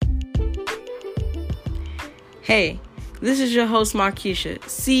Hey, this is your host Markeisha,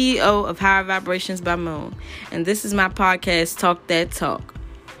 CEO of Higher Vibrations by Moon, and this is my podcast, Talk That Talk,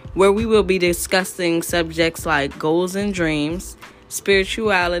 where we will be discussing subjects like goals and dreams,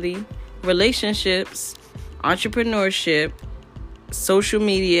 spirituality, relationships, entrepreneurship, social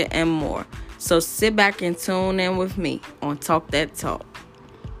media, and more. So sit back and tune in with me on Talk That Talk.